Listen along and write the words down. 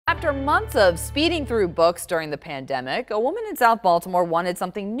After months of speeding through books during the pandemic, a woman in South Baltimore wanted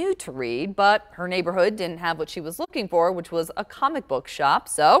something new to read, but her neighborhood didn't have what she was looking for, which was a comic book shop,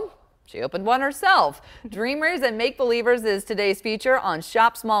 so she opened one herself. Dreamers and Make-Believers is today's feature on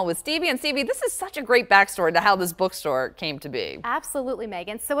Shop Small with Stevie. And Stevie, this is such a great backstory to how this bookstore came to be. Absolutely,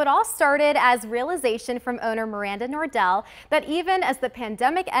 Megan. So it all started as realization from owner Miranda Nordell that even as the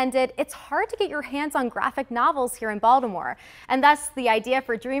pandemic ended, it's hard to get your hands on graphic novels here in Baltimore. And thus the idea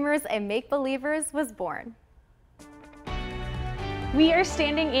for Dreamers and Make-Believers was born. We are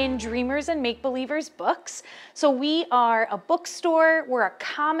standing in Dreamers and Make-Believers books. So we are a bookstore, we're a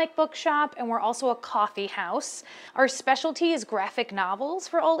comic book shop, and we're also a coffee house. Our specialty is graphic novels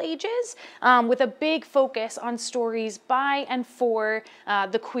for all ages, with a big focus on stories by and for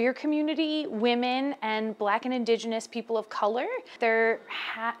the queer community, women, and Black and Indigenous people of color. There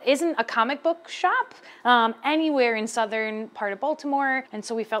isn't a comic book shop anywhere in southern part of Baltimore, and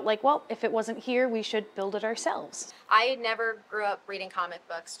so we felt like, well, if it wasn't here, we should build it ourselves. I never grew up reading comic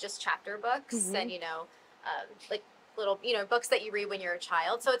books, just chapter books and, like little, books that you read when you're a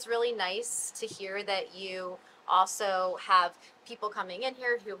child. So it's really nice to hear that you also have people coming in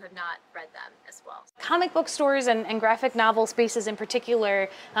here who have not read them as well. Comic book stores and graphic novel spaces in particular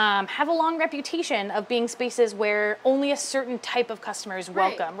have a long reputation of being spaces where only a certain type of customer is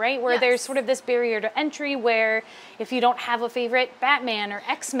welcome, right? Where there's sort of this barrier to entry where if you don't have a favorite Batman or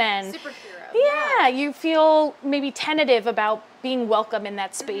X-Men, superhero, you feel maybe tentative about being welcome in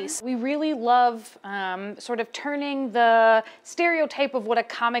that space. We really love sort of turning the stereotype of what a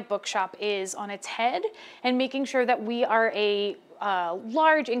comic book shop is on its head and making sure that we are a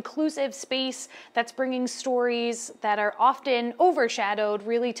large, inclusive space that's bringing stories that are often overshadowed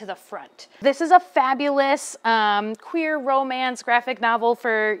really to the front. This is a fabulous queer romance graphic novel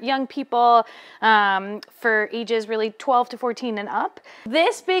for young people for ages really 12 to 14 and up.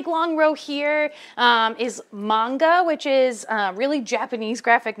 This big long row here is manga, which is really Japanese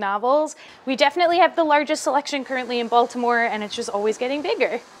graphic novels. We definitely have the largest selection currently in Baltimore, and it's just always getting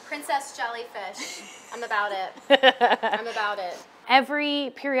bigger. Princess Jellyfish. I'm about it. I'm about it.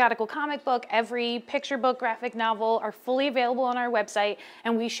 Every periodical comic book, every picture book, graphic novel are fully available on our website,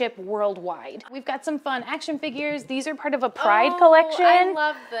 and we ship worldwide. We've got some fun action figures. These are part of a Pride collection. I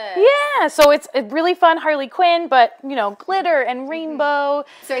love this. Yeah, so it's a really fun Harley Quinn, but glitter and rainbow.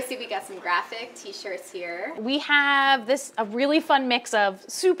 So I see we got some graphic t-shirts here. We have a really fun mix of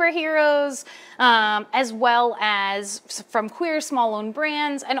superheroes, as well as from queer small-owned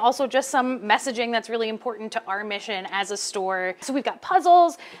brands, and also just some messaging that's really important to our mission as a store. So we've got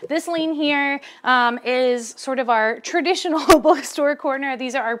puzzles. This lane here is sort of our traditional bookstore corner.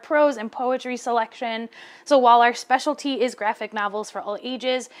 These are our prose and poetry selection. So while our specialty is graphic novels for all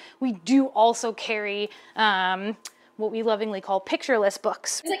ages, we do also carry what we lovingly call pictureless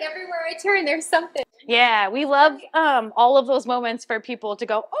books. It's like everywhere I turn, there's something. Yeah, we love all of those moments for people to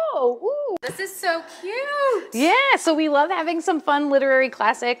go, oh, ooh. This is so cute. Yeah, so we love having some fun literary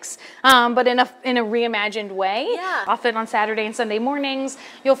classics, but in a reimagined way. Yeah. Often on Saturday and Sunday mornings,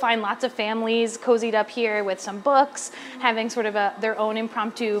 you'll find lots of families cozied up here with some books, having sort of their own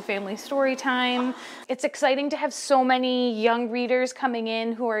impromptu family story time. It's exciting to have so many young readers coming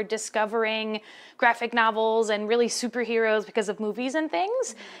in who are discovering graphic novels and really superheroes because of movies and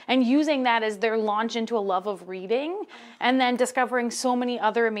things, and using that as their launch into a love of reading, and then discovering so many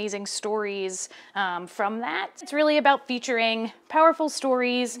other amazing stories from that. It's really about featuring powerful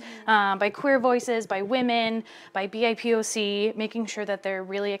stories by queer voices, by women, by BIPOC, making sure that they're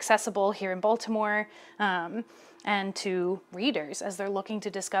really accessible here in Baltimore, and to readers as they're looking to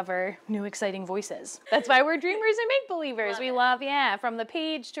discover new exciting voices. That's why we're Dreamers and Make-Believers. We love, from the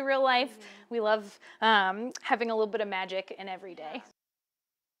page to real life, we love having a little bit of magic in every day.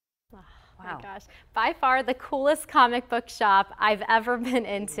 Oh my gosh, by far the coolest comic book shop I've ever been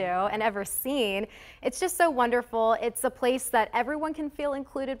into and ever seen. It's just so wonderful. It's a place that everyone can feel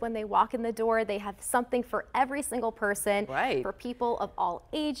included when they walk in the door. They have something for every single person, for people of all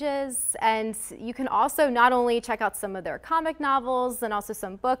ages. And you can also not only check out some of their comic novels and also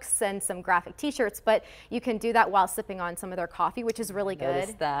some books and some graphic t-shirts, but you can do that while sipping on some of their coffee, which is really good.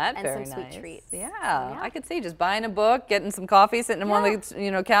 Noticed that. And Very some nice. sweet treats. Yeah, I could see just buying a book, getting some coffee, sitting in one of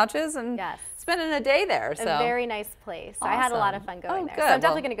the couches, and spending a day there. So a very nice place. Awesome. I had a lot of fun going there. Good. So I'm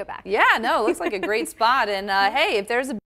definitely going to go back. Yeah, no, it looks like a great spot. And hey, if there's a